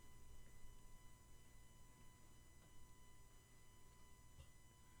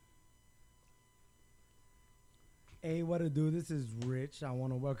Hey, what to do? This is Rich. I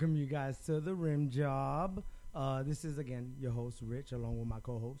want to welcome you guys to the R.I.M Job. This is, again, your host, Rich, along with my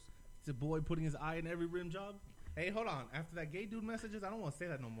co-host. It's a boy putting his eye in every R.I.M job. Hey, hold on. After that gay dude messages, I don't want to say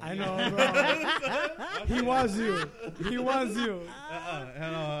that no more. I know, bro. He wants you. He wants you.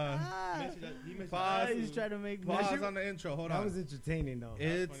 Pause. He's trying to make Pause on the intro. Hold on. That was entertaining, though.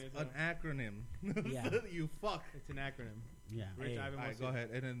 It's an acronym. Yeah. You fuck. It's an acronym. Yeah. Rich Ivan. All right, go ahead.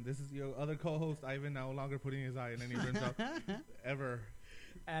 And then this is your other co-host, Ivan, no longer putting his eye in any R.I.M job ever.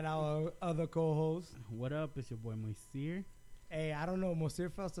 And our other co-host. What up? It's your boy Moisir. Hey, I don't know.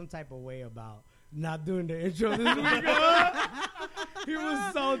 Mosir felt some type of way about not doing the intro this week. He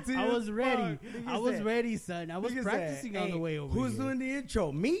was salty. I was ready. I was said, ready, son. I was practicing on the way over who's here. doing the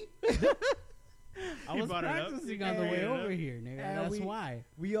intro? Me? I was practicing on the way over here, nigga. That's why.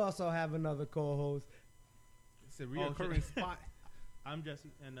 We also have another co-host. It's a reoccurring spot. I'm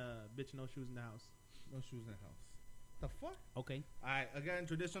Jesse, and bitch, no shoes in the house. No shoes in the house. The fuck? Okay. All right, again,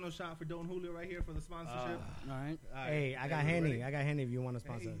 traditional shot for Don Julio right here for the sponsorship. All right. Hey, I got Henny. I got Henny if you want to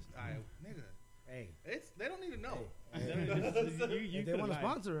sponsor us. All right, nigga. Hey. They don't need to know. If they want to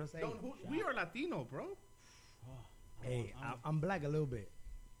sponsor us, hey. We are Latino, bro. Hey, I'm black a little bit.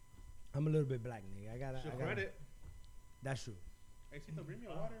 I'm a little bit black, nigga. I got credit. That's true. Hey, Cito, bring me a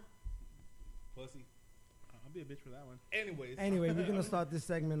water. Pussy. I'll be a bitch for that one. Anyways, We're gonna start this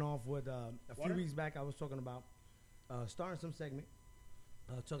segment off with a few Water? weeks back. I was talking about starting some segment,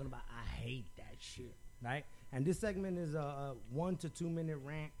 talking about I hate that shit, right? And this segment is a 1 to 2 minute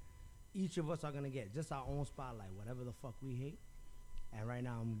rant. Each of us are gonna get just our own spotlight, whatever the fuck we hate. And right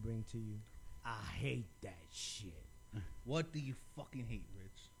now, I'm gonna bring to you, I hate that shit. what do you fucking hate,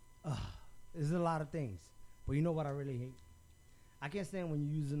 Rich? There's a lot of things, but you know what I really hate? I can't stand when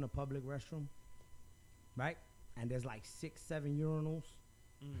you're using a public restroom, right? And there's like 6, 7 urinals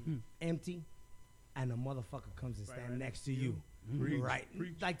empty, and a motherfucker comes and stand next to you. Right.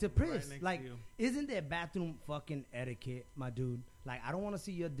 Like to piss. Like, isn't there bathroom fucking etiquette, my dude? Like, I don't want to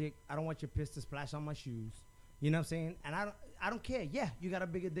see your dick. I don't want your piss to splash on my shoes. You know what I'm saying? And I don't care. Yeah, you got a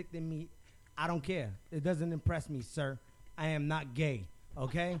bigger dick than me. I don't care. It doesn't impress me, sir. I am not gay.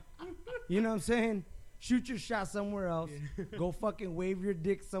 Okay? You know what I'm saying? Shoot your shot somewhere else. Go fucking wave your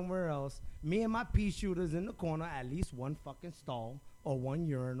dick somewhere else. Me and my pea shooters in the corner, at least one fucking stall or one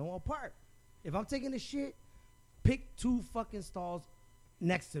urinal apart. If I'm taking a shit, pick 2 fucking stalls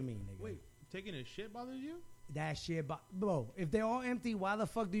next to me, nigga. Wait, taking a shit bothers you? That shit, bro, if they're all empty, why the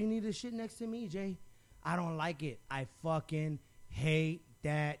fuck do you need a shit next to me, Jay? I don't like it. I fucking hate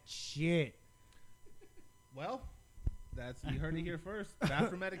that shit. Well, you heard it here first.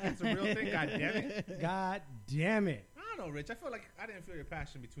 Bathroom etiquette's a real thing. God damn it. God damn it. I don't know, Rich. I feel like I didn't feel your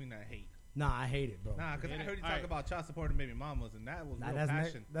passion between that hate. Nah, I hate it, bro. Nah, because I heard you talk about child support and baby mamas, and that was real that's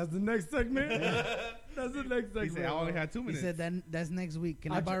passion. that's the next segment. That's the next segment. He said I only had 2 He minutes. said that's next week.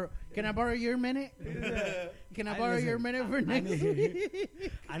 Can I borrow your minute? Can I borrow your minute for next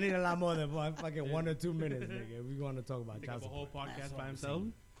week? I need a lot more than fucking 1 or 2 minutes, nigga. We're going to talk about child Take up a support. whole podcast by himself.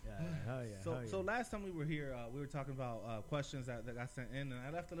 Yeah, hell yeah. So last time we were here, we were talking about questions that got sent in, and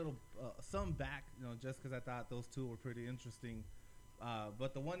I left a little some back, just because I thought those 2 were pretty interesting.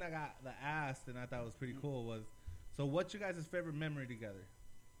 But the one that got asked, and I thought was pretty cool, was, so what's your guys' favorite memory together?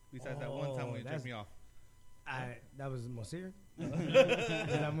 Besides that one time when you jerked me off. That was Mosir?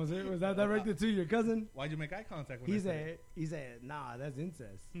 Was that directed to your cousin? Why'd you make eye contact when He said, nah, that's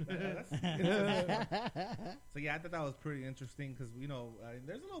incest. So yeah, I thought that was pretty interesting because,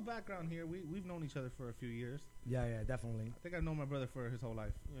 there's a little background here. We've known each other for a few years. Yeah, definitely. I think I've known my brother for his whole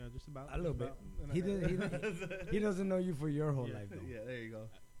life. Yeah, just about. A little bit. He doesn't know you for your whole life, though. Yeah, there you go.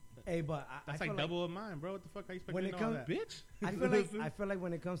 Hey, but That's I like feel double of mine, bro. What the fuck? I expect when you it to know comes, that, bitch. I feel like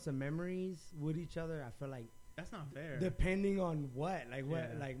when it comes to memories with each other, I feel like That's not fair. depending on what,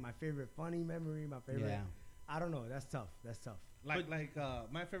 like my favorite funny memory, my favorite. Yeah. I don't know. That's tough. Like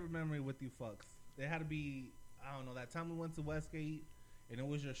my favorite memory with you fucks. It had to be, I don't know, that time we went to Westgate and it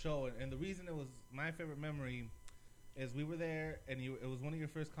was your show. And the reason it was my favorite memory is we were there and it was one of your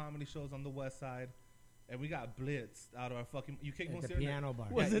first comedy shows on the West Side. And we got blitzed out of our fucking. You kicked At the piano bar.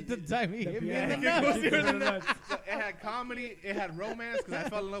 Was it the time he hit me in the piano. nuts? So it had comedy, it had romance because I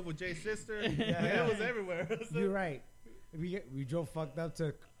fell in love with Jay's sister. It was everywhere. You're right. We drove fucked up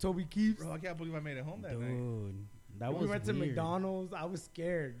to Toby Keith's. Bro, I can't believe I made it home that night. Dude, that was We went to weird. McDonald's. I was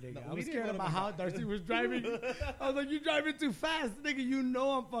scared, nigga. No, I we was didn't scared go to about how Darcy was driving. I was like, you driving too fast, nigga. You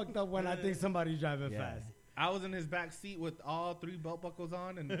know I'm fucked up when I think somebody's driving fast. I was in his back seat with all 3 belt buckles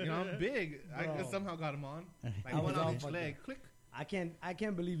on, and I'm big. I somehow got him on. Like one on each leg. Click. I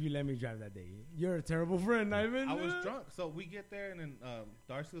can't believe you let me drive that day. You're a terrible friend, Ivan. I was drunk, so we get there, and then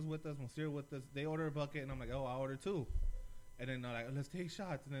Darcy was with us, Monsieur with us. They order a bucket, and I'm like, oh, I order 2. And then they're like, let's take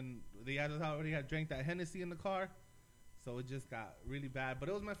shots. And then they already had drank that Hennessy in the car, so it just got really bad. But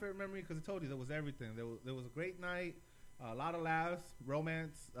it was my favorite memory because I told you there was everything. There was a great night, a lot of laughs,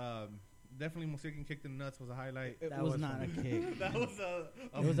 romance. Definitely Monsieur getting kicked in the nuts was a highlight. It was not funny. a kick. That was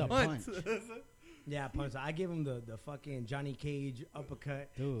It was a punch. Yeah, punch. I gave him the fucking Johnny Cage uppercut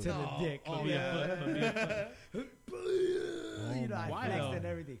Dude. to the dick. Oh, yeah. You know, I my flexed God. and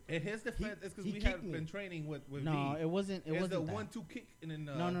everything. In his defense, it's because he we kicked had me. been training with No, V. it wasn't. It It's wasn't the that. 1-2 kick, and then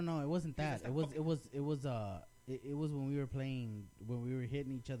No, it wasn't he that. just It had was. fucking- It was when we were playing, when we were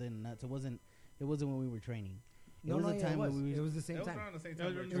hitting each other in the nuts. It wasn't when we were training. It was a time when we it was the same It was time. around the same It time.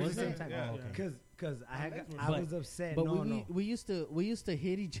 was we were It was the same training. time. Yeah. Oh, okay. Because I But- was upset. But no. we used to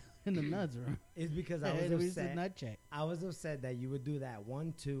hit each other in the nuts, bro. It's because I And was we used to upset. nut check. I was upset that you would do that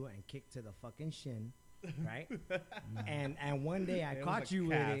 1-2 and kick to the fucking shin, right? and one day I It was caught a you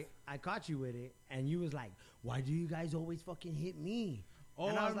calf. with it. I caught you with it, and you was like, "Why do you guys always fucking hit me?" Oh,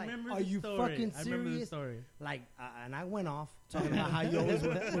 And I I was like, remember "Are the you story. fucking I remember the serious?" story. Like, and I went off talking about how you always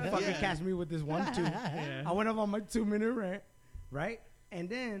would fucking catch me with this 1-2. Yeah. I went off on my 2-minute rant, right? And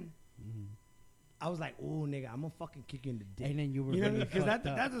then I was like, "Oh, nigga, I'm gonna fucking kick you in the dick." And then you were You know, really because fucked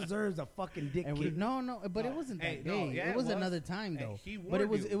that up. deserves a fucking dick And kick. no, but it No, wasn't hey, that no, day. yeah, it was it was. another time Hey, though. he But it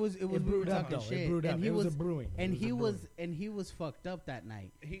warned was you. we It brewed were up talking though. shit, It brewed up. and he It was was a brewing. and It was a he brewing. was fucked up that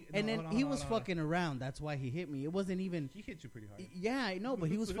night. He, And no, then hold on, he hold was on, hold on. fucking around. That's why he hit me. It wasn't even. He hit you pretty hard. Yeah, I know, but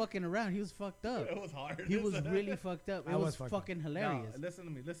he was fucking around. He was fucked up. It was hard. He was really fucked up. It I was was fucked up. fucking No, hilarious. listen to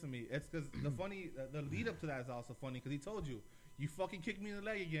me. It's because the lead up to that is also funny because he told you, you fucking kick me in the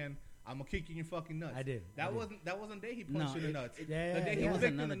leg again, I'm gonna kick you in your fucking nuts. I did. That wasn't the day he No, punched you in the it- nuts. Yeah, the day it he was flicked you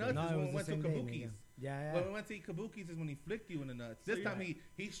in another the nuts No, is it when was we went the to same day, Kabuki's. nigga. Yeah, When yeah. we went to eat Kabuki's is when he flicked you in the nuts. This So time you-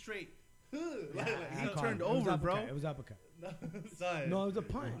 he straight. Yeah, He I caught turned him. It was over, bro. uppercut. It was uppercut. Son. No, it was a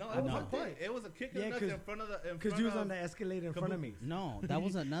punch. No, I it was know. a punch. It was a kick in Yeah, the nuts 'cause- in front of the. Because you was on the escalator in front of me. No, that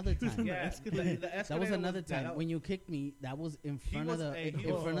was another time. Yeah, the That escalator was another yeah, time when you kicked me. That was in He front was- of the hey, he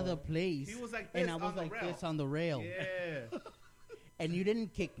in was- front of the place, He was like this and I was on the like rail. this on the rail. Yeah, And you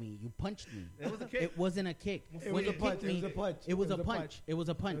didn't kick me. You punched me. it was a kick. It wasn't a kick. It When was you a punch. kicked me, It was a punch. It was a punch. It was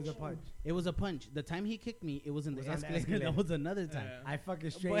a punch. It was a punch. It was a punch. The time he kicked me, it was in It the was on the escalator. escalator. That was another time. Yeah. I fucking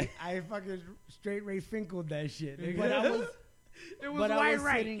But- straight Ray Finkled that shit. Nigga. But I was, it was but I wide was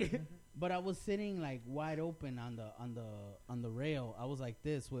right. sitting, but I was sitting like wide open on the rail. I was like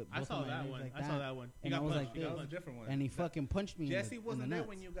this with I both saw of my that legs one. like I saw that one. You And I got was punched. like You That got was a punched. different one. and he fucking punched me. Jesse in wasn't the there nuts.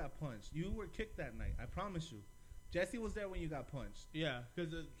 when you got punched. You were kicked that night. I promise you. Jesse was there when you got punched. Yeah,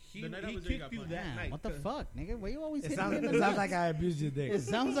 because He the night I he was there, you got kicked you punched. that Damn, night. what the fuck, nigga? Why you always It hitting me in the sounds nuts? like I abused your dick. It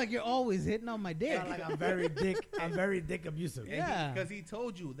sounds like you're always hitting on my dick. Sound like I'm very dick abusive. Yeah. because he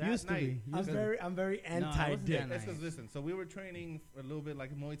told you that Used to night. be. I'm very I wasn't anti-dick. that That's nice. because listen. So we were training a little bit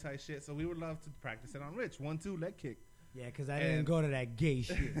like Muay Thai shit. So we would love to practice it on Rich. 1-2 leg kick. Yeah, because I And- didn't go to that gay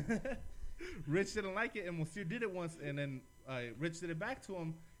shit. Rich didn't like it, and Monsieur did it once, and then Rich did it back to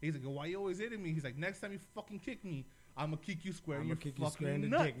him. He's like, "Why you always hitting me?" He's like, "Next time you fucking kick me, I'm gonna kick you square in I'ma your kick you fucking square in the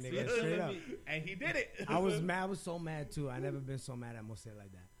nuts." dick, nigga, straight up. And he did it. I was mad. I was so mad too. I never been so mad at Mose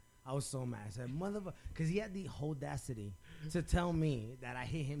like that. I was so mad. I said, motherfucker, because he had the audacity to tell me that I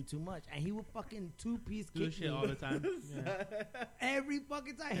hit him too much, and he would fucking two-piece Do kick shit me all the time. Yeah. every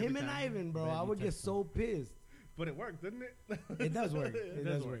fucking time. Every Him and time. Ivan, bro. I Every would get time. so pissed. But it worked, didn't it? It does work. It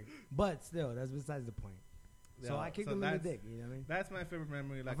does does work. But still, that's besides the point. So Yeah, I kicked so him in the that's- dick. You know what I mean? That's my favorite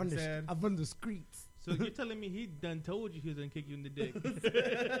memory. Like I'm I said, from the streets. So you're telling me he done told you he was gonna kick you in the dick,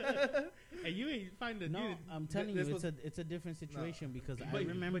 and you ain't find it. No, I'm telling this you, was- it's a different situation because I but,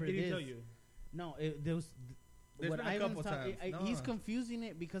 remember but did he this. tell you? No, there was. There's What been a Ivan's couple talking, times. he's No. confusing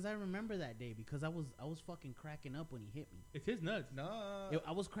it because I remember that day because I was fucking cracking up when he hit me. It's his nuts. no,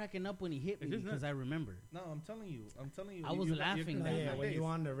 I was cracking up when he hit me It is because not. I remember. no, I'm telling you. I was laughing No, that yeah, night. when you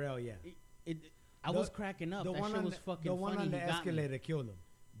on the rail, yeah. I The- was cracking up. The That one shit on was the, fucking the one funny. on the He got me. escalator killed him.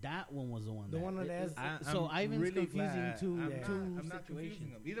 That one was the one. The one on the it- es- so Ivan's confusing two I'm I'm not confusing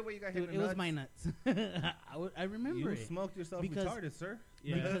situations. them. Either way, you got hit Dude, in it the was nuts. my nuts. I remember You it. smoked yourself Because- retarded, sir.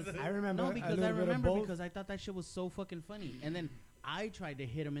 Yeah. Because I remember. no, a because little I bit of remember both. because I thought that shit was so fucking funny. And then I tried to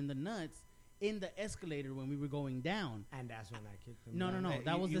hit him in the nuts in the escalator when we were going down. And that's when I kicked him. No, down. no. Hey,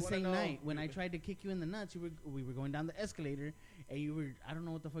 That you- was you the wanna same know- night when I tried to kick you in the nuts. We were going down the escalator, and you were I don't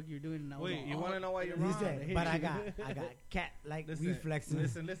know what the fuck you were doing. And I was Wait, all, you oh. want to know why you're He wrong? said, but I got cat like Listen, reflexes.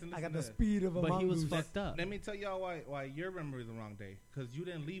 Listen. I got the to this. speed of a But he was mongoose. fucked up. Let me tell y'all why your memory is the wrong day. Because you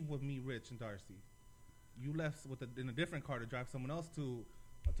didn't leave with me, Rich, and Darcy. You left in a different car to drive someone else to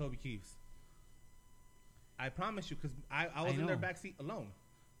Toby Keith's. I promise you, because I was in their know. back seat alone.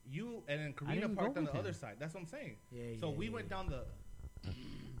 You and then Karina didn't parked go on the with other him. side. That's what I'm saying. Yeah, So yeah, we yeah, went yeah. down the.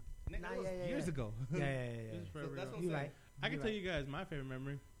 Nigga, Nah, that was yeah, years yeah. ago. Yeah, yeah, This yeah. is So forever that's ago. what I'm You saying. right. I can You tell right. you guys my favorite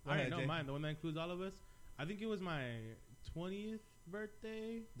memory. Go I ahead, already know Jay. mine, the one that includes all of us. I think it was my 20th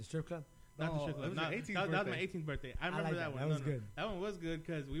birthday. The strip club. Not No, the strip club. it was your Not- 18th that was my birthday. 18th birthday. I I remember like that that. one. That was good. That one was good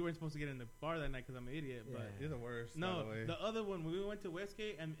because we weren't supposed to get in the bar that night because I'm an idiot. Yeah. But You're the worst. by no, the way. the other one, when we went to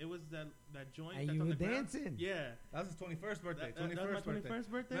Westgate and it was that joint. And that's you on were the ground. dancing. Yeah. That was his 21st birthday. That was my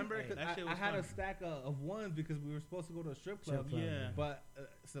 21st birthday. Remember, Hey, 'cause that shit I was had a fun. stack of ones because we were supposed to go to a strip Strip club. club. Yeah. But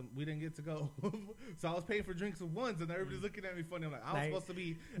we didn't get to go. So I was paying for drinks with ones, and everybody's looking at me funny. I'm like, I was Like, supposed to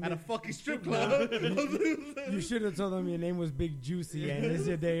be at a fucking strip club. You should have told them your name was Big Juicy and it's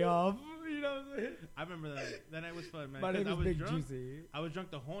your day off. You know what I'm saying? I remember that. That night was fun, man. My 'cause name I was was Big drunk. Juicy. I was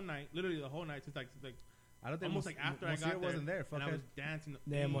drunk the whole night, literally the whole night, since like I don't think almost like after I Monsieur got there. wasn't there. Fuck and I it. was dancing.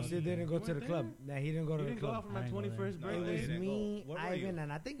 Yeah, Monsieur didn't go You to the weren't club. there? Nah, he didn't go to You the didn't go out club. for my I didn't go there. 21st No, It you birthday. was didn't me, go. Where were Ivan, you?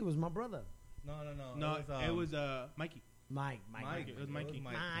 and I think it was my brother, No. No, it was Mikey. Mike. It was Mikey.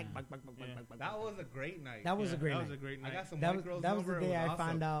 Mike. Yeah. That was a great night. That was a great That night. was a great I night. got some That white was girls that was over. the It day I awesome.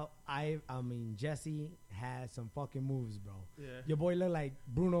 found out. I mean Jesse had some fucking moves, bro. Yeah. Your boy looked like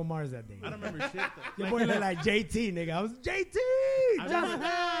Bruno Mars that day. I don't remember shit. Your boy looked like JT, nigga. I was JT.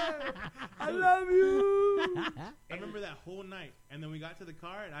 I love you. I remember that whole night, and then we got to the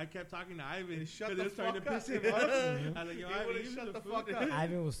car, and I kept talking to Ivan. Hey, shut 'cause the it was starting to fuck piss up. him off. I was like, yo, He Ivan, wouldn't give me shut the food. fuck up.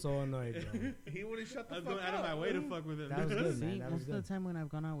 Ivan was so annoyed, bro. He wouldn't shut I the was fuck going out of my up. way to fuck with him. That was good, See, man. That was most of good. the time when I've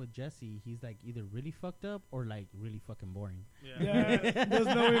gone out with Jesse, he's like either really fucked up or like really fucking boring. Yeah. Yeah, there's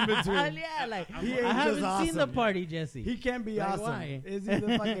no in between. Yeah, like He I ain't haven't just seen the awesome. party, Jesse. He can't be Like, awesome. why? Is he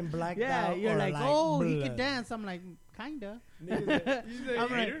the fucking blacked yeah, out? you're or like, oh, he blood? can dance. I'm like, kinda. Nigga, I'm like,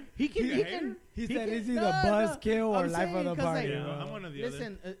 hater? he can. You a He hater? can. he he said can- he's either no, buzzkill or I'm life of saying, the 'cause, party. like, Yeah, bro. I'm one of the other.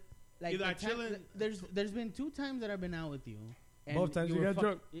 Listen, like Either the I time- chillin'- there's been 2 times that I've been out with you. And Both times you were got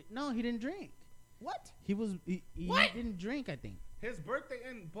drunk? No, he didn't drink. What? He didn't drink. I think. His birthday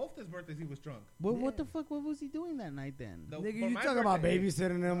and both his birthdays, he was drunk. Well, Yeah. what the fuck? What was he doing that night then? The- Nigga, for you my talking about birthday-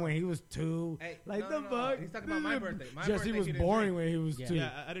 babysitting him when he was 2. Hey, Like no, the no. fuck? He's talking about my birthday. My Jesse birthday, was he didn't boring drink. when he was Yeah. 2.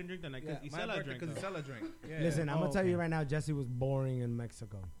 Yeah, I didn't drink that night Yeah, because my Isela birthday drank. because though. Isela drank. Yeah. Listen, I'm Oh, gonna tell you okay. right now, Jesse was boring in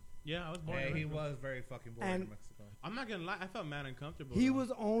Mexico. Yeah, I was born. Hey, in he Mexico. was very fucking boring And- in Mexico. I'm not gonna lie, I felt mad uncomfortable. He though.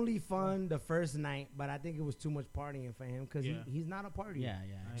 was only fun the first night, but I think it was too much partying for him because Yeah. he's not a partier. Yeah.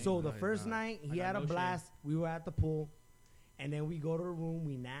 So No, the he's first not. night, he got had a no shame. blast. We were at the pool. And then we go to the room,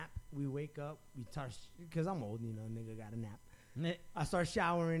 we nap, we wake up, we touch, because I'm old, you know, nigga got a nap. I start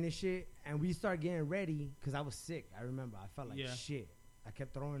showering and shit, and we start getting ready, because I was sick. I remember, I felt like Yeah. shit. I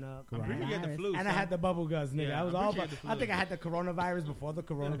kept throwing up. I'm pretty sure you had the flu. And I had the bubble guts, nigga. Yeah, I was I'm all pretty sure about, you had the I think flu. I had the coronavirus before the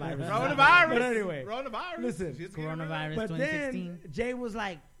coronavirus. Coronavirus. But anyway, Coronavirus. listen, She's getting Coronavirus. but 2016. then Jay was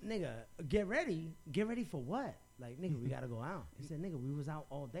like, nigga, get ready. Get ready for what? Like, nigga, we got to go out. He said, nigga, we was out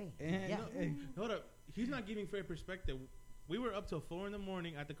all day. Yeah. Hold up, he's not giving fair perspective. We were up till 4 in the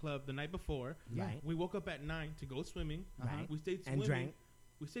morning at the club the night before. Right. We woke up at 9 to go swimming. Right. We stayed And swimming. drank.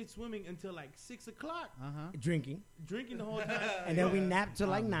 We stayed swimming until like 6 o'clock, Drinking. drinking the whole time. And then we napped till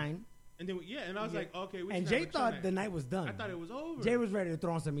like 9. And then and I was like, okay. We And just Jay have a chill thought night. the night was done. I thought it was over. Jay was ready to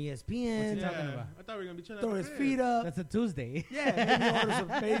throw on some ESPN, yeah, talking about? I thought we were gonna be chilling. throw at his the feet crib. up. That's a Tuesday.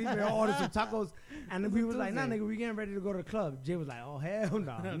 Yeah, maybe order some tacos. And then we was like, nah, Tuesday. nigga, we getting ready to go to the club. Jay was like, oh, hell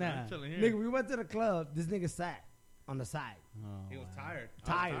no. I'm Nah. chilling here. Nigga, we went to the club. This nigga sat on the side. Oh, He was wow. tired.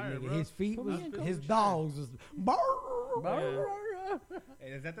 Tired, tired, nigga. bro. His feet Put was, me in, his coach. dogs was,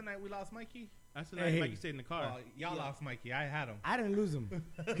 Hey, is that the night we lost Mikey? That's the night Hey. Mikey stayed in the car. Well, y'all lost Mikey. I had him. I didn't lose him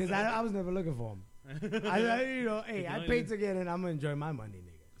because I was never looking for him. You know, hey, I paid to get in. I'm gonna enjoy my money,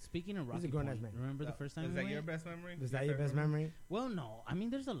 nigga. Speaking of He's a Rocky grown-ass Point, man. remember the first time Is we that went? your best memory? Is that your best memory? Well, no. I mean,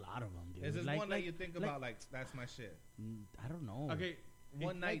 there's a lot of them, dude. Is this like, one like, that you think like- about like that's my shit? I don't know. Okay.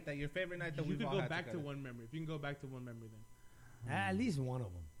 One if, night that your favorite night that you we've could all go had back to together. one memory. If you can go back to one memory, then. At least one of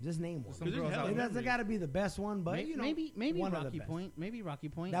them. Just name one. Some Because there's girls hella out It there. doesn't got to be the best one, but you know, maybe one of the Rocky best. Point. Maybe Rocky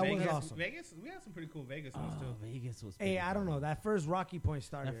Point. That was Vegas, awesome. Vegas, we had some pretty cool Vegas ones Oh, too. Vegas was. Hey, big, I don't bro. know. That first Rocky Point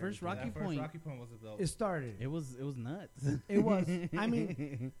started. That first everything. Rocky That first Point. Rocky Point was a dope. It started. It was nuts. It was. I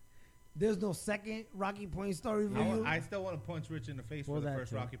mean, there's no second Rocky Point story for you. I still want to punch Rich in the face Well, for the that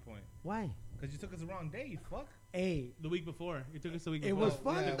first too. Rocky Point Why? because you took us the wrong day. You fuck. Hey, The week before. It took us the week it before. was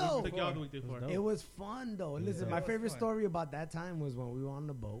fun yeah, though. It took y'all the week before. dope. It was fun though. Listen, Yeah. my It was favorite fun. story about that time was when we were on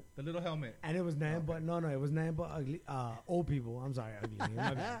the boat, The little helmet. and it was nothing but it was nothing but ugly, old people. I'm sorry, ugly.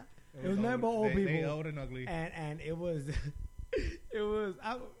 My bad. It was nothing but old They people. old and ugly. and it was it was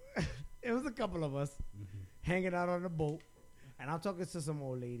it was a couple of us hanging out on the boat, and I'm talking to some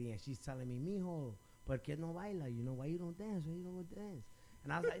old lady, and she's telling me, mijo, ¿por qué no baila? You know, why you don't dance? Why you don't dance?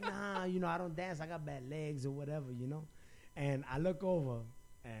 And I was like, nah, you know, I don't dance. I got bad legs or whatever, you know. And I look over,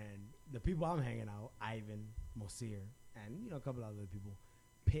 and the people I'm hanging out, Ivan, Mosir, and, you know, a couple other people,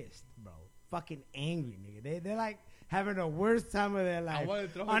 pissed, bro. Fucking angry, nigga. They're like having the worst time of their life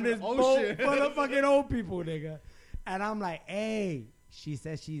on this boat full of fucking old people, nigga. And I'm like, hey, she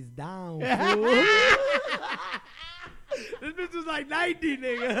says she's down, fool. This bitch was like 90,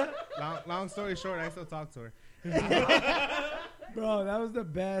 nigga. Long story short, I still talk to her. Bro, that was the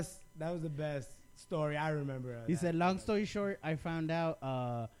best. That was the best story I remember. He said, long story short, I found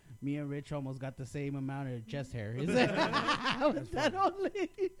out me and Rich almost got the same amount of chest hair. He said, that only.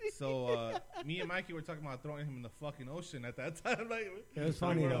 So me and Mikey were talking about throwing him in the fucking ocean at that time. Like, it was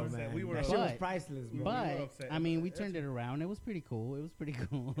funny though, upset. man. We were that shit was priceless, bro. But we were upset. I mean, we turned it around. It was pretty cool. It was pretty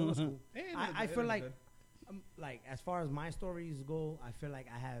cool. It was cool. I feel like, good. as far as my stories go, I feel like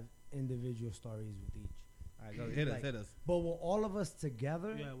I have individual stories with each. All right, go hit us. But with all of us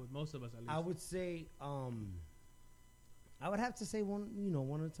together, Yeah, with most of us at least. I would say, I would have to say one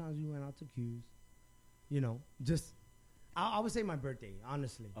of the times we went out to Q's, you know, just, I would say my birthday,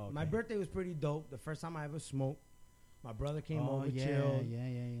 honestly. Okay. My birthday was pretty dope. The first time I ever smoked, my brother came over, yeah, chilled.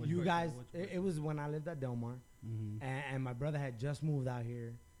 Yeah. Which You birthday? guys, Which it was when I lived at Del Mar, Mm-hmm. and my brother had just moved out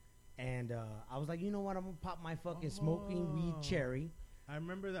here. And I was like, you know what, I'm going to pop my fucking smoking weed cherry. I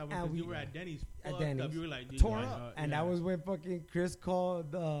remember that And because you we- were at Denny's. at fucked Denny's. Up. You were like, dude, Tore yeah, up. And that was when fucking Chris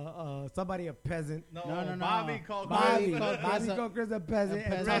called somebody a peasant. No, No. Bobby called Bobby Chris. called Chris a peasant and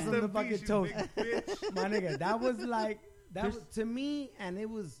peasant. tossed him the Rest in fucking peace, you toast. big bitch. My nigga, that was like, that was to me, and it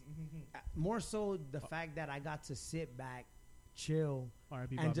was more so the fact that I got to sit back, chill,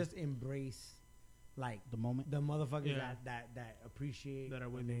 R.I.P. and Bobby. just embrace, like, The moment. the motherfuckers Yeah. that appreciate That are a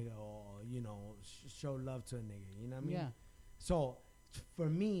with you. nigga, or, you know, show love to a nigga, you know what I mean? Yeah. So, for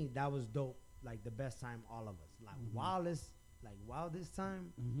me, that was dope. Like, the best time, all of us. Like, wildest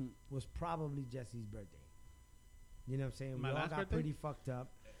time Mm-hmm. was probably Jesse's birthday. You know what I'm saying? My We all last got birthday? pretty fucked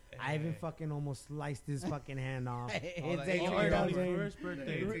up. I even fucking almost sliced his fucking hand off. It's the aorta. 18-year-old. First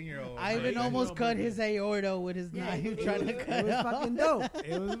birthday. 18-year-old. Ivan almost cut his aorta with his knife trying to cut It was it fucking dope.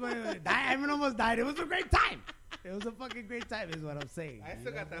 It was Ivan almost died. It was a great time. It was a fucking great time is what I'm saying. I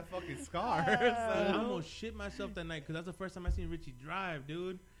still got that fucking scar. I almost shit myself that night because that's the first time I seen Richie drive,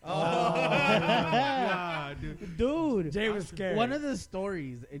 dude. Oh. Dude. Dude, Jay was scared. one of the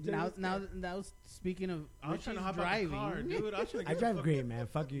stories. Jay was Now, speaking of I was Richie's trying to hop driving, out the car, dude. I, was trying to I get drive the great, man.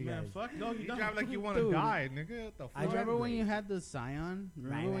 Fuck you Man, guys. fuck no, you You don't. drive like you want to Dude. die, nigga. What the fuck? I drive remember when great. you had the Scion?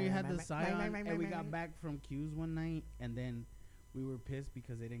 Remember Right, when you right, had right, the right, Scion right, right, and we right, got right. back from Q's one night and then we were pissed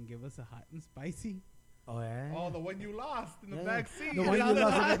because they didn't give us a hot and spicy? Oh, yeah? Oh, the one you lost in the Yeah. back seat. The one you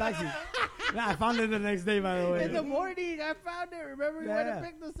lost in the backseat. Yeah, I found it the next day, by the way. In the morning, I found it. Remember, you went Yeah. to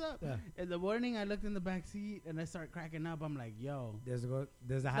pick this up. Yeah. In the morning, I looked in the back seat and I started cracking up. I'm like, yo, There's a hot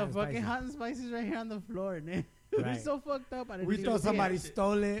the and fucking spicy. hot and spicy's right here on the floor, man. It was Right. so fucked up. I didn't We even thought see somebody it.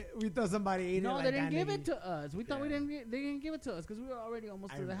 stole it. We thought somebody ate it. No, like they didn't that give nigga. it to us. We thought Yeah. they didn't give it to us because we were already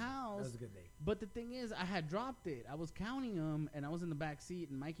almost I to the remember. That house. was a good day. But the thing is, I had dropped it. I was counting them, and I was in the back seat,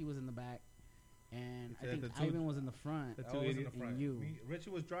 and Mikey was in the back, and I Yeah, think the two- Ivan was in the front. the I two was in idiots. the front. And you. Richie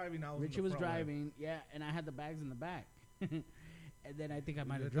was driving. I was Richie in the was front with him. driving, yeah, and I had the bags in the back. And then I think I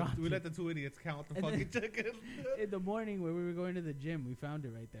might have We dropped let it. the two idiots count the And fucking chicken. In the morning when we were going to the gym, we found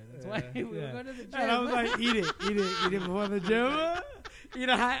it right there. That's why we were Yeah. going to the gym. And I was like, eat it before the gym. Eat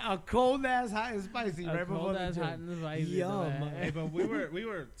a cold ass hot and spicy a right before cold the ass gym. hot and spicy. Yum. Hey, but we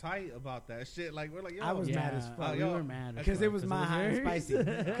were tight about that shit. Like we're like, yo, I was Yeah, mad as fuck. we Yo, were mad. as Because it fuck, was my hot and yours. spicy.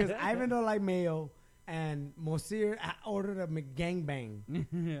 Because Ivan don't like mayo, and Mosir ordered a McGangbang. Okay.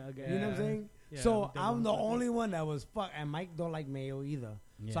 You know what I'm saying? Yeah, So they I'm don't the fuck with only one that was fucked, and Mike don't like mayo either.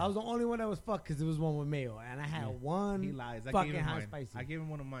 So Yeah. I was the only one that was fucked because it was one with mayo, and I had Yeah. one. he lies. I fucking gave him hot mine. spicy. I gave him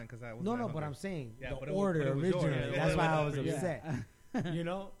one of mine because I was No, not no, but hungry. I'm saying Yeah, the but it order was yours. originally. Yeah, That's why I it was was yours. upset. You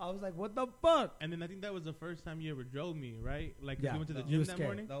know, I was like, "What the fuck?" And then I think that was the first time you ever drove me, right? Like, 'cause Yeah. you went to the No. gym You was that scared.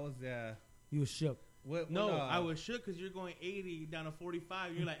 morning. That was You was shook. No, I was shook because you're going 80 down to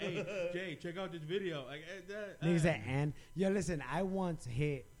 45. You're like, hey, Jay, check out this video. Like, Niggas said, "And yo, listen, I once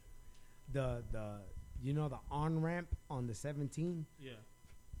hit the the on ramp on the 17 yeah.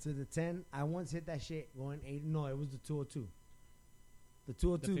 to the 10. I once hit that shit going 80. No, it was the 202. The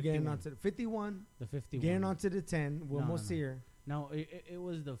 202 The getting 51. onto the 51, The 51. getting onto the 10 with No, no, no. Mosir. No, it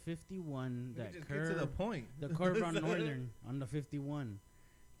was the 51 Let that me just get to the curve. point. The curve on Northern on the 51.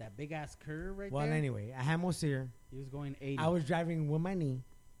 That big ass curve right Well, there. anyway, I had Mosir. He was going 80. I was driving with my knee,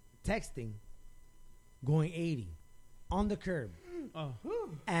 texting, going 80 on the curb. Oh,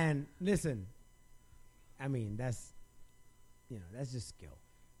 And listen, I mean, that's just skill.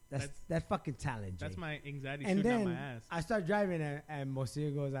 That's fucking talent, Jay. That's my anxiety And shooting out then my ass. I start driving and Monsieur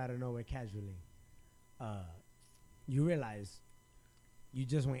goes out of nowhere casually. You realize you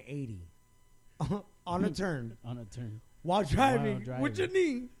just went 80 on a turn On a turn. while driving. driving. With your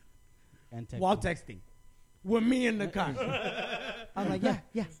knee And while texting with me in the car. I'm like, yeah,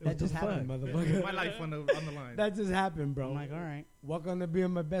 that just happened, motherfucker. My life on the line. That just happened, bro. I'm like, all right. Welcome to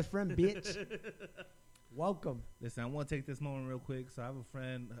being my best friend, bitch. Welcome. Listen, I want to take this moment real quick. So I have a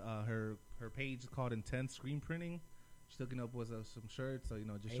friend. Her page is called Intense Screen Printing. She's hooking up with some shirts. So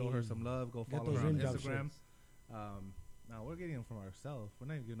just show her some love. Go Get follow her those on rim job Instagram. shirts. Now we're getting them from ourselves. We're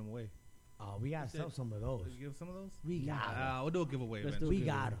not even giving them away. Oh, we gotta sell some of those. Did you give some of those? We got We'll do a giveaway. Let's eventually. We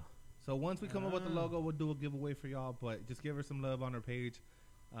got them. So once we come up with the logo, we'll do a giveaway for y'all. But just give her some love on her page.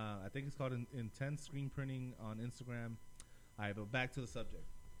 I think it's called Intense Screen Printing on Instagram. All right, but back to the subject.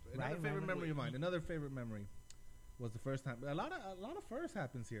 Another favorite memory of mine. Another favorite memory was the first time. A lot of first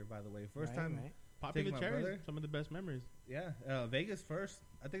happens here, by the way. First time. Right. Popular my cherries, brother. some of the best memories. Yeah, Vegas first.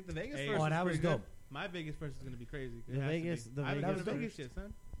 I think the Vegas Hey. first. Oh, was that was pretty good. dope. My Vegas first is gonna be crazy. It The has to Vegas- be. the I haven't Vegas been to Vegas first. shit,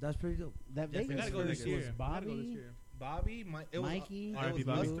 son. That's pretty dope. That Yes, I Vegas gotta go first this year. was I gotta go this Bobby. year. Bobby, it was Mikey. it R.I.P. was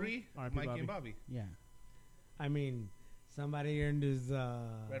Bobby. us three, R.I.P. Mikey Bobby. and Bobby. Yeah. I mean, somebody earned his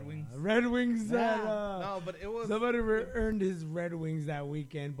Red Wings? Red Wings. Yeah. No, but it was Somebody earned his Red Wings that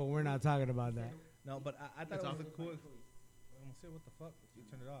weekend, but we're not talking about that. no, but I thought It's it was off. a cool. I'm gonna say what the fuck. You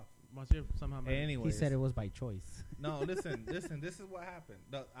turned it off. Monsieur somehow. Anyway, He said it was by choice. No, listen. This is what happened.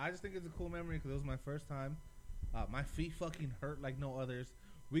 No, I just think it's a cool memory because it was my first time. My feet fucking hurt like no others.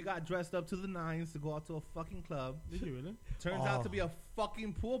 We got dressed up to the nines to go out to a fucking club. Did you really? Turns out to be a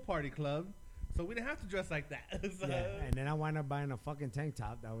fucking pool party club, so we didn't have to dress like that. So- Yeah, and then I wound up buying a fucking tank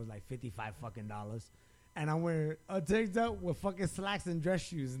top that was like $55 fucking dollars. And I wear a tank top with fucking slacks and dress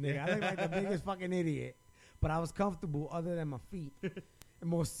shoes, nigga. I look like the biggest fucking idiot. But I was comfortable other than my feet. And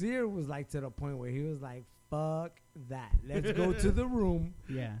Monsieur was like to the point where he was like, fuck that. Let's go to the room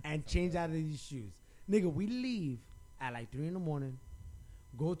Yeah. and change out of these shoes. Nigga, we leave at like 3 a.m,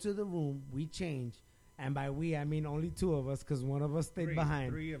 go to the room, we change. And by we, I mean only 2 of us because one of us stayed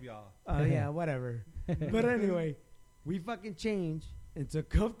behind. 3 of y'all. Oh, yeah, whatever. But anyway, we fucking change into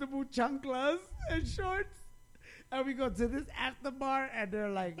comfortable chanclas and shorts. And we go to this after bar, and they're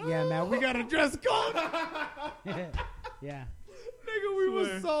like, yeah, man, we got a dress code. Yeah. Nigga, we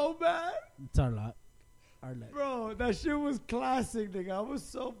was so bad. It's our lot. Our lot. Bro, that shit was classic, nigga. I was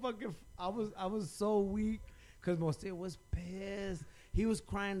so fucking, I was so weak because Monsieur was pissed. He was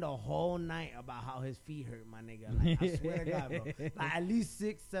crying the whole night about how his feet hurt, my nigga. Like, I swear to God, bro. Like, at least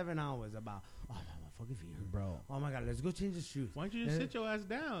 6-7 hours about, oh, my fucking feet hurt. Bro. Oh, my God, let's go change the shoes. Why don't you just sit your ass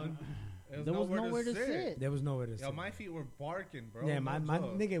down? There was nowhere to sit. There was nowhere to sit. Yo, my feet were barking, bro. Yeah, No my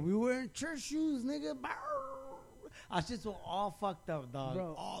joke. nigga, we were in church shoes, nigga. Our shits were all fucked up, dog.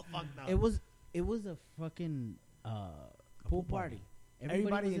 Bro, all fucked up. It was a fucking pool party.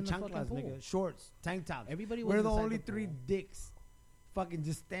 Everybody was in the fucking chanclas, pool. nigga. Shorts, tank tops. Everybody was We're the inside only the 3 pool. dicks fucking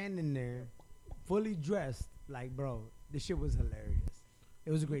just standing there, fully dressed. Like, bro, this shit was hilarious.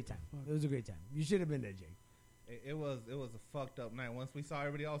 It was a great time. It was a great time. You should have been there, Jay. It was a fucked up night. Once we saw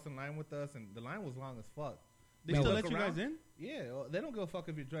everybody else in line with us, and the line was long as fuck. They No, still look let you around. guys in? Yeah, well, they don't give a fuck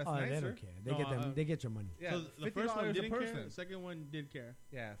if you're dressed Oh, nicer. they don't care. They No, get them. They get your money. Yeah, So the first one $50 a didn't care. person. The second one did care.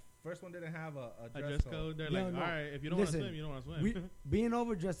 Yeah, first one didn't have a A dress dress code. They're Yo, like, no. all right, if you don't want to Listen, swim, you don't want to swim. Being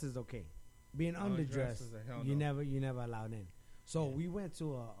overdressed is okay. Being Underdressed underdressed, is a hell you no. never allowed in. So we went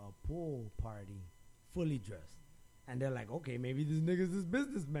to a pool party, fully dressed, and they're like, okay, maybe these niggas is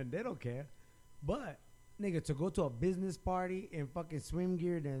businessmen. They don't care, but nigga, to go to a business party in fucking swim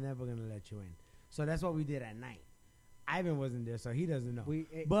gear, they're never gonna let you in. So that's what we did at night. Ivan wasn't there, so he doesn't know.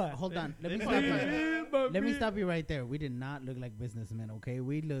 But hold on. Let me They- stop they- you. Let me stop you right there. We did not look like businessmen, okay?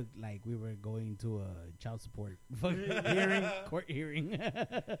 We looked like we were going to a child support court hearing.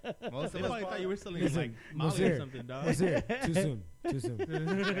 Most They of us probably thought you were selling Listen, like Molly Monsieur, or something, dog. What's here? Too soon. Too soon.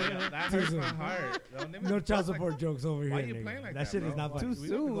 that Too hurts soon. my heart. Don't even No talk child like- support jokes over Why here. you nigga. playing like that that, shit bro? is not Why- funny. We need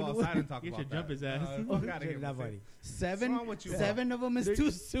to go outside and talk You about should jump that. his ass. Fuck outta Shit here, is not Mercedes. funny. Seven, wrong with you? seven of them is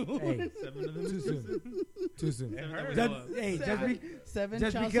too soon. Hey, 7 of them. too soon. Too soon. It hurts. Just, Go up. hey, Seven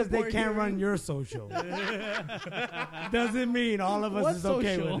just child because they support can't run hearings. your social doesn't mean all of us What is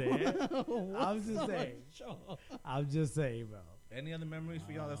okay social? with it. What I'm just saying. social? I'm just saying, bro. Any other memories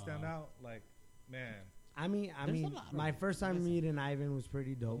for y'all that stand out? Like, man, I mean, There's a lot of my them. first time Listen. meeting Ivan was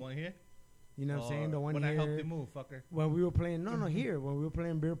pretty the dope. one here. You know what I'm saying? The one when I helped here. you move, fucker. When we were playing, here, when we were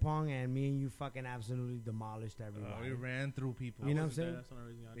playing beer pong, and me and you fucking absolutely demolished everybody. We ran through people. You know what I'm Wasn't there, saying? that's the only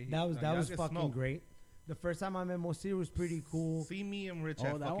reason y'all- That was Y'all get fucking smoked. great. The first time I met Monsieur was pretty cool. See me and Rich Oh,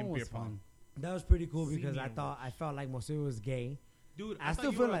 at that fucking one beer was pong. fun. That was pretty cool See because me I and felt like Monsieur was gay. Dude, I I still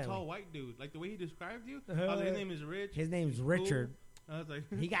thought you feel were like a tall white dude. Like the way he described you. I was like, his name is Rich. His name's He's cool. Richard. I was like,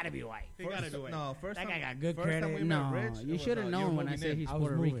 He gotta be white. he gotta do it. No, first That time, guy got good first time credit. we No, met Rich, you should have known when I said he's I was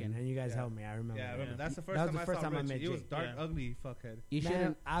Puerto moving, Rican. and you guys Yeah. helped me. I remember. Yeah, I remember. Yeah. That's the first That was time the I first saw time I Rich. met He was Jake. dark, Yeah. ugly, fuckhead. You should Man,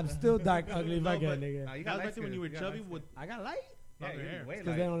 have. I'm still dark, ugly, No, fucking but- nigga. Nah, you That got was light back then when skin. you were got chubby light with skin. I got light. Yeah, longer you hair. way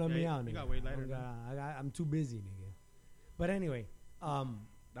Because they don't let me Yeah, out. you nigga. got way lighter I'm too busy, nigga. But anyway,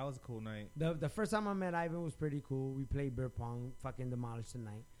 That was a cool night. the first time I met Ivan was pretty cool. We played beer pong, fucking demolished the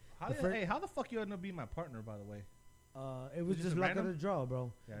night. Hey, how the fuck you end up being my partner, by the way? It was Just just a luck of random? the draw,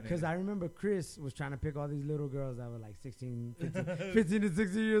 bro. Yeah, Because nigga. I remember Chris was trying to pick all these little girls that were like 15 to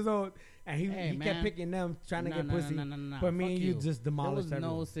 16 years old. And he Hey, kept man. picking them, trying to No, get no, pussy. no, no, no, But me fuck and you just There was demolished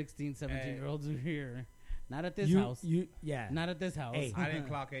everyone. no 16, 17-year-olds here. Not at this you, house. Yeah. Not at this house. Hey. I didn't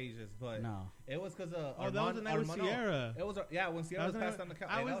clock ages, but No. it was because Oh, that was the night with Sierra. It was when Sierra was passed on the couch.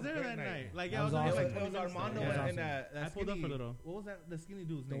 I Hey, was that there a that great night. Like, That yeah, I was was only awesome. like It 20 was minutes Armando there. That was and awesome. that I pulled up skinny. for a little. What was that? The skinny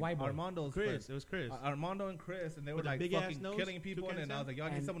dude's The name? white boy. Armando's Chris. friend. It was Chris. Armando and Chris, and they were With the like big ass fucking nose, killing people, two and I was like, yo, I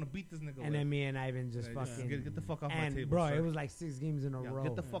need and- someone to beat this nigga And with. then me and Ivan just Yeah, fucking. get the fuck off my and table, bro, sir. it was like 6 games in a Yeah, row.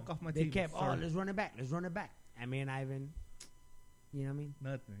 get the fuck off my They table. kept, sir. let's run it back. Let's run it back. And me and Ivan, you know what I mean?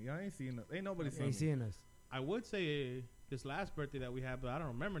 Nothing. Y'all ain't seeing it. Ain't nobody They seeing ain't me. seeing us. I would say this last birthday that we had, but I don't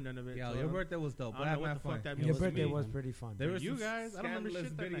remember none of it. Yeah, so your I don't- birthday was dope. I But don't I know what had the fun. fuck that Your means to birthday me. was pretty fun. There For were you some guys, I don't remember scandalous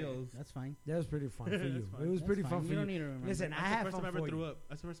shit that night. videos. That's fine. That was pretty fun for you. That's fine. It was That's pretty fine. fun for You don't you. need to remember. Listen, I That's the had first fun time I ever for threw you. up.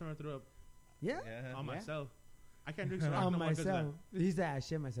 That's the first time I threw up Yeah? Yeah. on Yeah? myself. I can't drink Ciroc On no more because of myself. He said I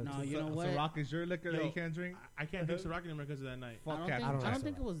shit myself. No, too. you know So what? rock is your liquor that Yo, you can't drink? I can't drink Ciroc anymore because of that night. Fuck I Captain don't Crunch.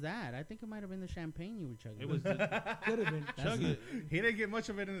 think it was that. I think it might have been the champagne you were chugging. It was Could have been. chug it. He didn't get much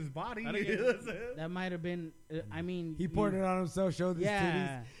of it in his body. I didn't That might have been. I mean, He poured it on himself, showed his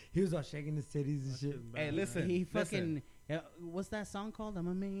Yeah. titties. He was all shaking his titties and That shit. shit's bad, Hey, man. listen. He fucking. What's that song called? I'm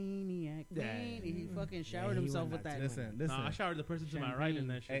a maniac. Yeah. Man. He fucking Yeah, showered he himself went with nuts. that. Listen. Nah, I showered the person to my right in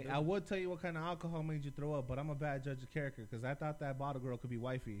that shit. Hey, I would tell you what kind of alcohol made you throw up, but I'm a bad judge of character because I thought that bottle girl could be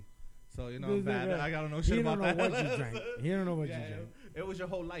wifey. So you know, I'm This bad. nigga, I gotta know He shit don't about know that. what you drank. He don't know what you Yeah, drank. it was your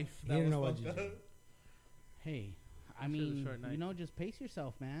whole life. He That didn't was know what fucked you up. drank. Hey, I Shit was a mean, short night. you know, just pace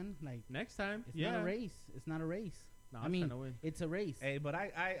yourself, man. Like, Next time, it's yeah. not a race. It's not a race. No, I I'm mean, trying to win. it's a race. Hey, but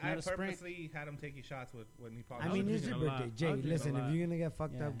I Not a sprint. purposely had him taking shots with when he probably. I was mean, it's drinking your a lot. birthday. I was Jay, drinking listen, a if lot. you're going to get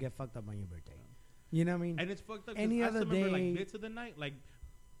fucked Yeah. up, get fucked up on your birthday. You know what I mean? And it's fucked up. 'cause Any I other still remember, day- like bits of the night, like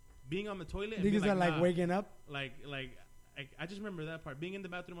being on the toilet. And being Niggas are like nah. waking up. Like I just remember that part. Being in the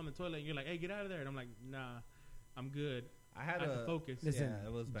bathroom on the toilet, and you're like, "Hey, get out of there!" And I'm like, "Nah, I'm good. I I had have to a focus." Listen, Yeah,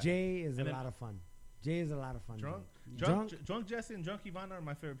 it was bad. Jay is And a then- lot of fun. Jay is a lot of fun. Drunk? Jay. Drunk Jesse and Drunk Ivana are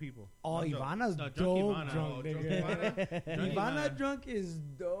my favorite people. Oh, No joke. Ivana's No, drunk dope Ivana. drunk, Oh, drunk nigga. Ivana? Ivana Ivana. drunk is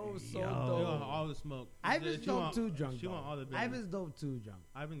dope, so Yo. She dope. want all the smoke. Ivan's She dope want- too drunk. She want all the business. Ivan's dope too drunk.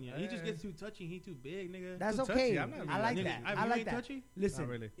 Ivan, yeah, he just gets too touchy. He too big, nigga. That's Too okay. touchy. I'm not really I like that that. Ivan, I you like ain't that. touchy? Listen, Not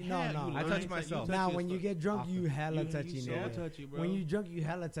really. no, Yeah, no. you I lying. touch You myself. touchy Now, as when you fuck. get drunk, you hella touchy, You so nigga. touchy, bro. When you drunk, you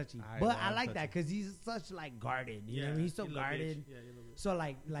hella touchy. I But know I I'm like touchy. that because he's such like guarded. You know what I Yeah, mean? He's so you little bitch. guarded. Yeah, you little bitch. So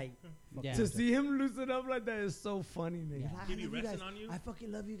like Yeah. to see him loosen up like that is so funny, nigga. Yeah. Like, He I be love you resting guys. on you? I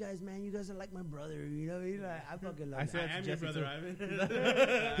fucking love you guys, man. You guys are like my brother. You know what I mean? Like, I fucking love I you. said- I am Jesse your brother, too.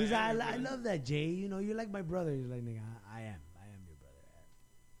 Ivan. He's like, I love that, Jay. You know, you're like my brother. He's like, nigga, I am your brother.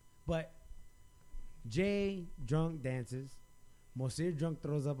 But Jay drunk dances. Mosir drunk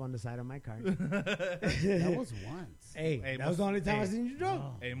throws up on the side of my car. That was once. Hey, that was the only time I hey. seen you drunk.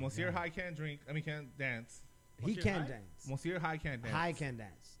 Oh, Hey, Monsieur God. High can't drink. I mean, can't dance. He Monsieur can High? dance. Monsieur High can't dance. High can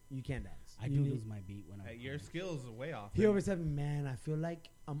dance. You can dance. I You do need- lose my beat when I'm Hey, your high. skills are way off. He always said, man, I feel like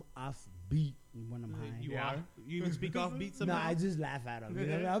I'm off beat. When I'm high. You Yeah. are. You even speak off beat No, somehow. I just laugh at him. You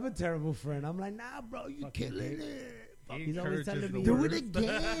know? I'm a terrible friend. I'm like, nah, bro, you Fucking killing dick. it. He He's always encourages telling me, the do it worst.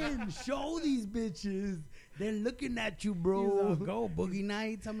 again. Show these bitches. They're looking at you, He's bro. all, go boogie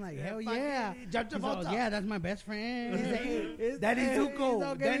nights. I'm like, hell fuck yeah. it. Judge He's all, Travolta. yeah, that's my best friend. Danny He's Zuko.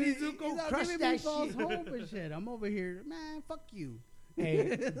 all Danny giving me- Zuko. he's all Crush giving me that false shit. hope and shit. I'm over here, man. Fuck you.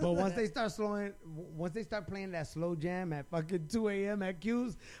 Hey, but once they start playing that slow jam at fucking 2 a.m. at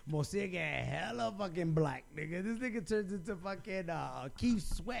Q's, Mosir get hella fucking black, nigga. This nigga turns into fucking Keith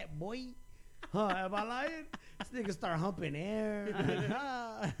Sweat, boy. Huh, am I lying? This nigga start humping air.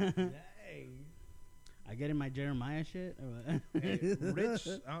 Dang. I get in my Jeremiah shit. Hey, Rich,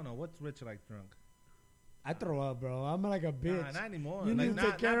 I don't know what's Rich like drunk. I throw up, bro. I'm like a bitch. Nah, not anymore. You like, need to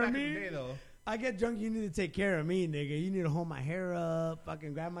not, take care not of back me? In the day, though. I get drunk, you need to take care of me, nigga. You need to hold my hair up,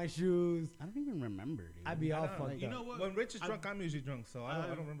 fucking grab my shoes. I don't even remember, dude. I'd be I all don't know. fucked You up. know what? When Rich is I- drunk, I'm usually drunk, so I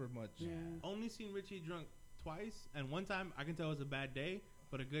don't remember much. Yeah. Only seen Richie drunk twice, and one time I can tell it was a bad day,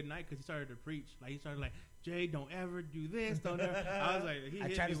 but a good night because he started to preach. Like he started like, Jay, don't ever do this. Don't ever. I was like, he I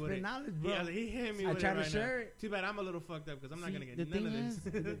hit try me to with spread it. knowledge, bro. Yeah, he hit me I with try it to right share now. it. Too bad I'm a little fucked up because I'm not gonna get the none of thing this.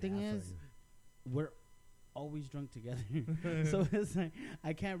 is, the thing I feel is, you. we're always drunk together. So it's like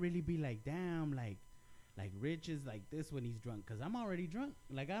I can't really be like, damn, like Rich is like this when he's drunk, because I'm already drunk.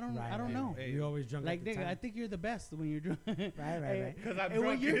 Like I don't know. Hey, You always drunk. Like at the nigga, time. I think you're the best when you're drunk. Right. Because I'm And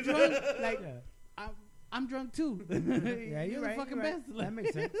when drunk. you're drunk, like Yeah. I'm drunk too. Yeah, you're right, the fucking you're right. best. That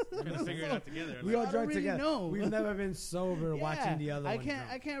makes sense. Trying to figure it out together. We I all don't drunk really together. know. We've never been sober watching the other I one can't.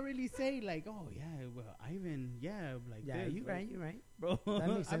 drunk. I can't really say like, oh yeah, well Ivan, yeah, like Yeah, this, you're like, right. You're right. bro. That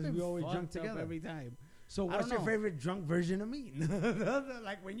makes I've sense. been We always fucked drunk up together. every time. So I what's don't your know. favorite drunk version of me?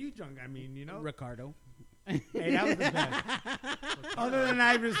 Like when you drunk, I mean, you know. Ricardo. Hey, that was the best. Other than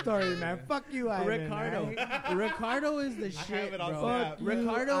Ivan's story, man. Fuck you, Ivan. Ricardo. Right? Ricardo is the I shit, have it on bro. snap. Fuck you,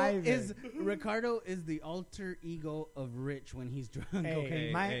 Ricardo Ivan. Ricardo is the alter ego of Rich when he's drunk. Hey, Okay.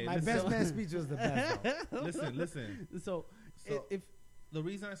 Hey, my listen. best man speech was the best. Though. Listen. So, So if the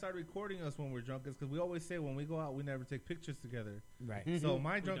reason I started recording us when we're drunk is because we always say when we go out we never take pictures together. Right. So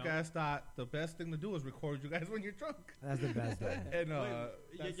my We drunk don't. ass thought the best thing to do is record you guys when you're drunk. That's the best. Though. And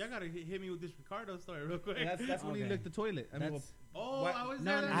Wait, y'all gotta hit me with this Ricardo story real quick. that's when you Okay. licked the toilet. I mean, that's Oh, What? I was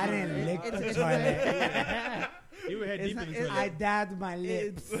No, there. no, I no, didn't lick it's- the it's- toilet. You were head It's deep not- in the it's- toilet. I dabbed my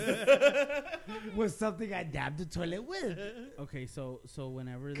lips with something I dabbed the toilet with okay, so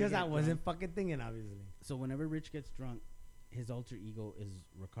whenever they because get I wasn't drunk- fucking thinking, obviously. so whenever Rich gets drunk, his alter ego is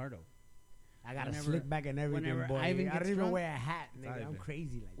Ricardo. I got a Whenever- slick back and everything, whenever boy. Ivan I gets don't even drunk- wear a hat, It's nigga. I'm Ivan.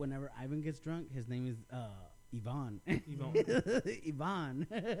 crazy like that. Whenever Ivan gets drunk, his name is Ivan. Ivan.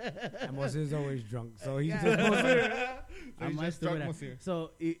 And Mos is always drunk, so he's Yeah. just mostly. I'm just just drunk Monsieur.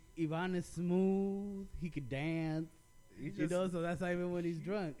 So Ivan is smooth. He could dance. You know, so that's not even when he's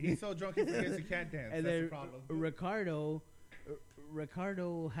drunk. He's so drunk he forgets he can't dance. And That's the then problem.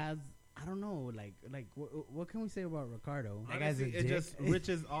 Ricardo has, I don't know, like what can we say about Ricardo? That guy's a Honestly, it's dick. just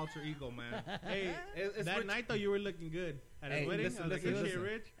Rich's alter ego, man. Hey, It's that Rich- night though, you were looking good at his Hey, wedding. listen, I was listen, like, "Good shit,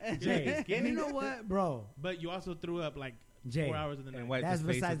 listen. Rich." Jay, Skinny. you know what, bro? But you also threw up like Jay, 4 hours in the night. and wiped that's his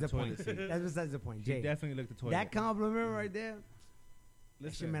face besides the with the point. toilet seat. That's besides the point, He Jay. definitely licked the toilet. That compliment right there, that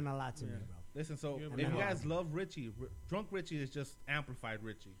shit Listen, meant a lot to me, Yeah. bro. listen. So You're if a you man. guys love Richie, Drunk Richie is just amplified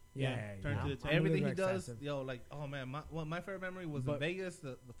Richie. Yeah, Turn to the I'm- top. I'm a Everything he little does, excessive. yo, like, oh man, my favorite memory was But- in Vegas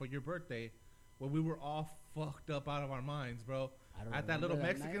for your birthday, where we were all fucked up out of our minds, bro. I don't At that little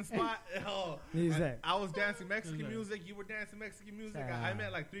remember Mexican night. spot, oh, He's there. I was dancing Mexican Who's that? music. You were dancing Mexican music. Ah. I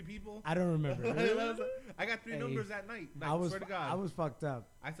met like 3 people. I don't remember. I got 3 Hey. numbers that night. Like, I was swear to God, I was fucked up.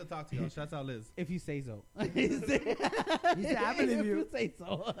 I still talk to y'all. Shouts out Liz. If you say so. He said, "I believe If you. you say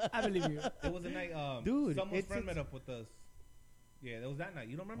so. I believe you." It was a night. Dude, someone's it's- friend it's- met up with us. Yeah, it was that night.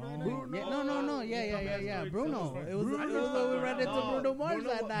 You don't remember that Oh, night? yeah, no. Yeah. Bruno. It was Bruno. when we ran into No, Bruno Mars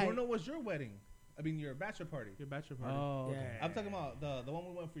that night. Bruno was your wedding. I mean, your bachelor party. Your bachelor party. Oh, okay. Yeah. I'm talking about the one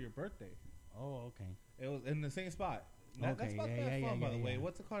we went for your birthday. Oh, okay. It was in the same spot. That Okay, spot's yeah, kind of yeah, fun, yeah, by the yeah, way. yeah.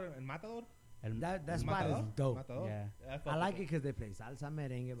 What's it called? In Matador? That spot is Matador? dope. Matador? Yeah. fuck I like with it because they play salsa,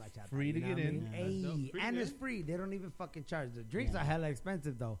 merengue, bachata. Free to you know get what I in. mean? Yeah. Hey, That's dope. Free and to it's get in. free. They don't even fucking charge. The drinks Yeah. are hella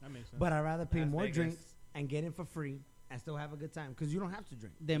expensive though. That makes sense. But I'd rather pay Las more Vegas. drinks and get in for free and still have a good time because you don't have to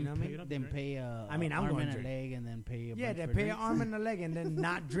drink. Then you know what I pay, mean? mean? then Drink. pay I mean, I'm arm going and a drink. leg, and then pay a Yeah, bunch they for pay an drinks. arm and a leg and then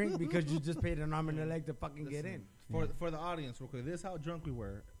not drink because you just paid an arm and a leg to fucking get in. Listen, for the audience, real quick, this is how drunk we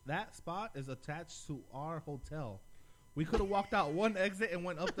were. That spot is attached to our hotel. We could have walked out one exit and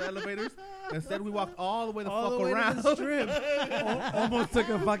went up the elevators. Instead, we walked all the way the All fuck the way around. to the strip. Almost took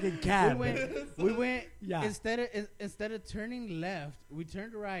a fucking cab. We went. Yeah. Instead of turning left, we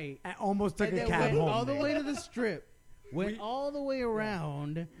turned right. And almost took and a then cab went home. all the man. way to the strip. Went We- all the way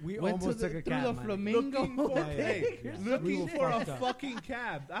around. We went almost to took a through cab, the man. flamingo. Looking for, Yeah, yeah, hey, yeah. We looking were for a fucked up. fucking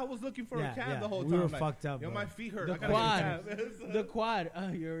cab. I was looking for Yeah, a cab yeah. the whole We time. were like, fucked up, Yo, bro. my feet hurt. The I gotta quad. get a cab. The quad.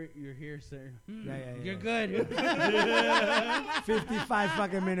 You're here, sir. Yeah, yeah. You're good. 55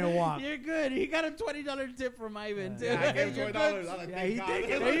 fucking minute walk. You're good. He got a $20 tip from Ivan too. Yeah, I gave him You're $20. good. I was like, Yeah, thank he God. did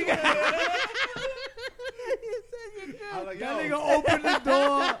give There you go. I was like, That yo, nigga opened the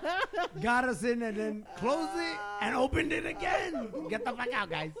door, got us in, and then closed it and opened it again. Get the fuck out,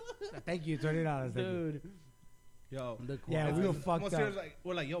 guys. Thank you, $20. Thank you. Dude. yo. The quad. Yeah, we were fucked Monsieur's up. like,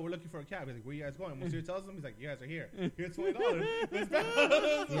 we're like, yo, we're looking for a cab. He's like, where you guys going? Monsieur tells him, he's like, you guys are here. Here's $20. Let's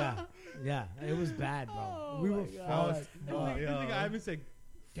go. Yeah, it was bad, bro. Oh we my were God. fucked. This nigga Ivan said,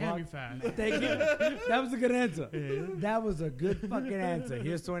 "Damn, Fuck. you fast." Thank you. That was a good answer. That was a good fucking answer.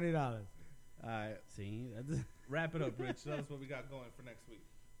 Here's $20. All right, See, that's wrap it up, Rich. Tell us what we got going for next week.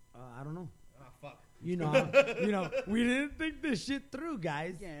 I don't know. Ah, fuck. You know, we didn't think this shit through,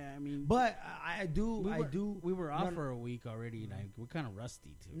 guys. Yeah, I mean, But I do. We were off no, for a week already. Like we're kind of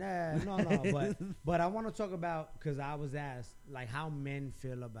rusty too. Nah, no. But I want to talk about, because I was asked like how men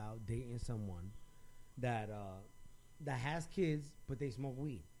feel about dating someone that has kids but they smoke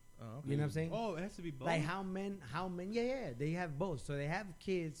weed. Oh, okay. You know what I'm saying? Oh, it has to be both. Like how men, yeah, they have both. So they have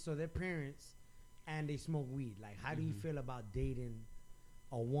kids, so they're parents, and they smoke weed. Like, how do you feel about dating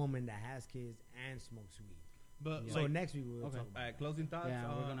a woman that has kids and smokes weed? But So like, next week we'll talk All about. right, closing thoughts Yeah,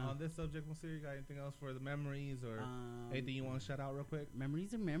 we're gonna- on this subject, Monsieur. You got anything else for the memories or anything you want to shout out real quick?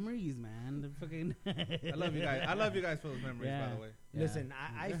 Memories are memories, man. They're fucking. I love you guys. I love you guys for those memories, by the way. Yeah. Listen,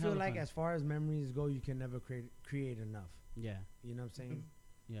 I They're feel hella like fun. as far as memories go, you can never create enough. Yeah, You know what I'm saying?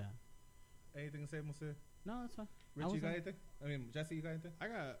 yeah. Anything to say, Monsieur? No, that's fine. Rich, was you got on- anything? I mean, Jesse, you got anything? I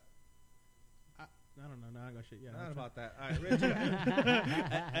got. I don't know. Now I got shit. Yeah. Not about that. All right, Rich, you got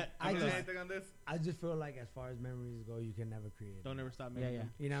I just- anything on this? I just feel like as far as memories go, you can never create. Don't enough. ever stop Yeah, making yeah.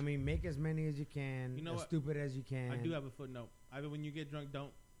 them. You know what I mean? Make as many as you can. You know as what? stupid as you can. I do have a footnote. Either when you get drunk,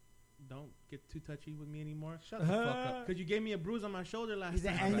 don't get too touchy with me anymore. Shut the fuck up. Because you gave me a bruise on my shoulder last He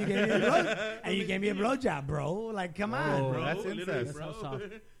said, time. and you gave me a blow, and you gave me a blowjob, bro. Like, come on, Oh, bro. that's literally, incest. That's so soft.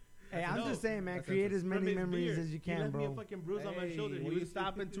 Hey, I'm No, just saying, man. that's Create as interesting. many From his memories beard. as you He can, left me a bro. fucking bruise on my Hey, shoulder. will you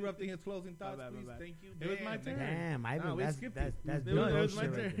stop interrupting his closing thoughts, bad, my please? bad. Thank you. It was my Damn, turn. nigga. Damn, I Nah, mean, we that's skipped that's it. that's It was good my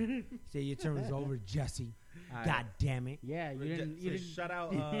shit right there. turn. Say your turn is over, Jesse. All right. God damn it. Yeah, you didn't. Say You didn't. shout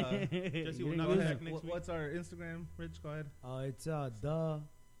out. Jesse You will didn't not Go be use ahead. back next week. What's our Instagram? Rich, go ahead. It's the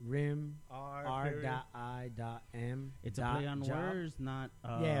rim R. r.i.m. It's a play on job. words, not.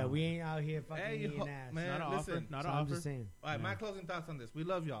 Yeah, we ain't out here fucking Hey, eating ass. man, Not an listen. offer. Not So an I'm offer. just saying. All right, my Yeah. closing thoughts on this. We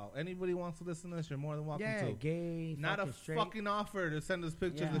love y'all. Anybody wants to listen to this, you're more than welcome Yeah, to. gay, Not a fucking straight. fucking offer to send us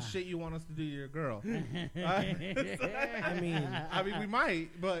pictures of Yeah. shit you want us to do to your girl. I I mean, we might,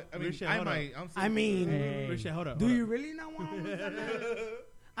 but I mean, Rich, I hold up. might. I'm I mean, Hey. Rich, hold up. do hold you up. really not want to lose that man?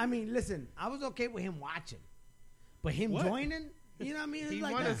 I mean, listen, I was okay with him watching, but him What? joining, you know what I mean? It's He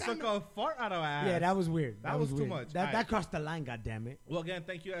like, wanted to that's suck kinda- a fart out of our ass. Yeah, that was weird. That was too weird. much. That Alright. crossed the line. God damn it. Well, again,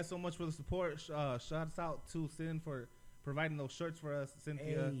 thank you guys so much for the support. Shouts out to Sin for providing those shirts for us,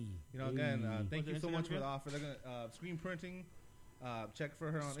 Cynthia. Hey. You know, again, Hey. thank What's you so your much Instagram for the again? offer. They're gonna screen printing. Check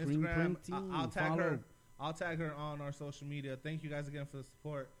for her on Screen Instagram. printing, I'll tag follow. her. I'll tag her on our social media. Thank you guys again for the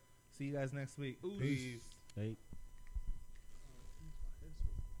support. See you guys next week. Peace. Hey.